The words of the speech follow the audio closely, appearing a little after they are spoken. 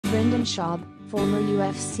Brendan Schaub, former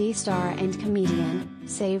UFC star and comedian,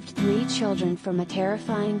 saved 3 children from a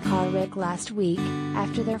terrifying car wreck last week,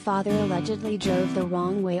 after their father allegedly drove the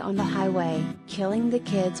wrong way on the highway, killing the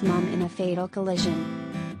kids' mom in a fatal collision.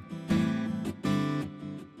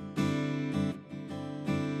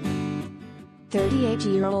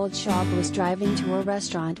 38-year-old Schaub was driving to a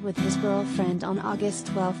restaurant with his girlfriend on August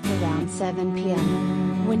 12 around 7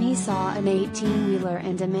 p.m. when he saw an 18-wheeler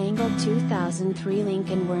and a mangled 2003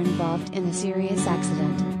 Lincoln were involved in a serious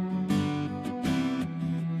accident.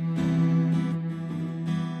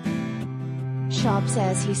 Schaub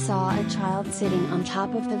says he saw a child sitting on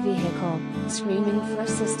top of the vehicle, screaming for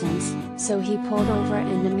assistance, so he pulled over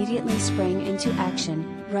and immediately sprang into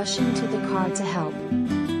action, rushing to the car to help.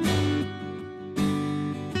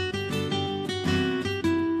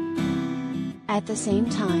 At the same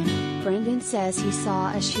time, Brendan says he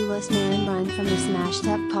saw a shoeless man run from a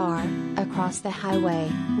smashed-up car, across the highway,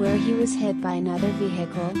 where he was hit by another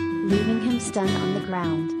vehicle, leaving him stunned on the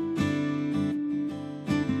ground.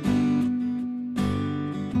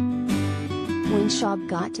 When Schaub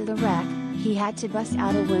got to the wreck, he had to bust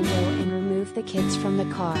out a window and remove the kids from the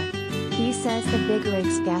car. He says the big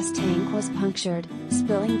rig's gas tank was punctured,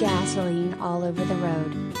 spilling gasoline all over the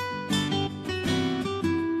road.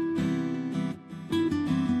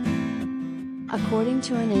 According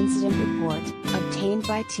to an incident report, obtained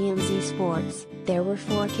by TMZ Sports, there were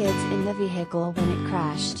 4 kids in the vehicle when it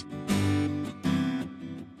crashed.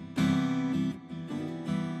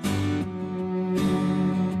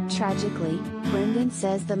 Tragically, Brendan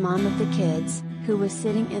says the mom of the kids, who was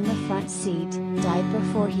sitting in the front seat, died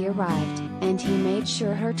before he arrived, and he made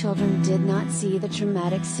sure her children did not see the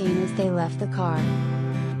traumatic scene as they left the car.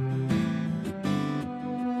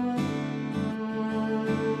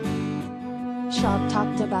 Schaub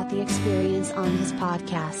talked about the experience on his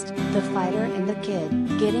podcast, The Fighter and the Kid,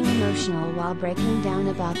 getting emotional while breaking down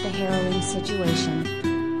about the harrowing situation.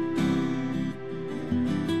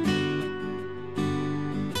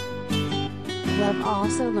 Love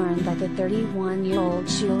also learned that the 31-year-old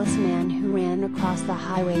shoeless man who ran across the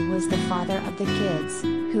highway was the father of the kids,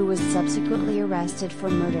 who was subsequently arrested for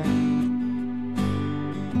murder.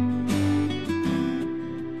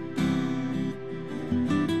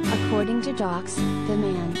 According to docs, the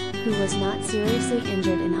man, who was not seriously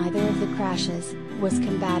injured in either of the crashes, was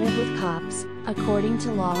combative with cops, according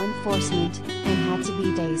to law enforcement, and had to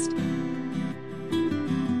be dazed.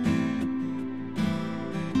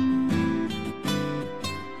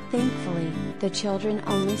 Thankfully, the children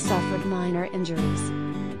only suffered minor injuries.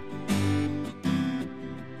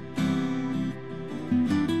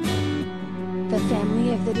 The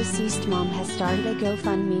family of the deceased mom has started a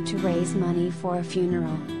GoFundMe to raise money for a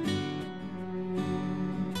funeral.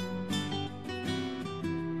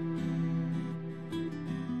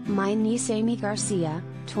 My niece Amy Garcia,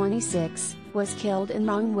 26, was killed in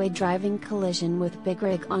wrong-way driving collision with big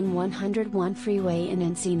rig on 101 freeway in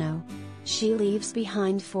Encino. She leaves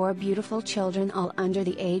behind 4 beautiful children all under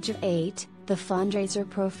the age of 8, the fundraiser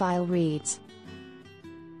profile reads.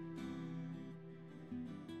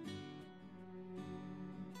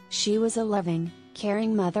 She was a loving,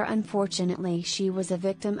 caring mother. Unfortunately, she was a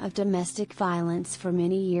victim of domestic violence for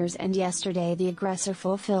many years, and yesterday the aggressor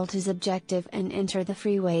fulfilled his objective and entered the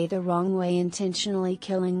freeway the wrong way, intentionally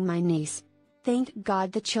killing my niece. Thank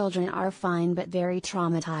God the children are fine but very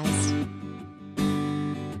traumatized.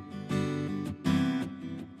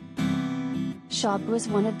 Schaub was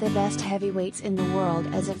one of the best heavyweights in the world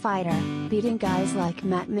as a fighter, beating guys like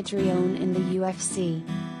Matt Mitrione in the UFC.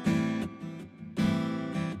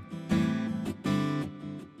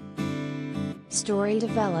 Story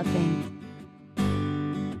developing.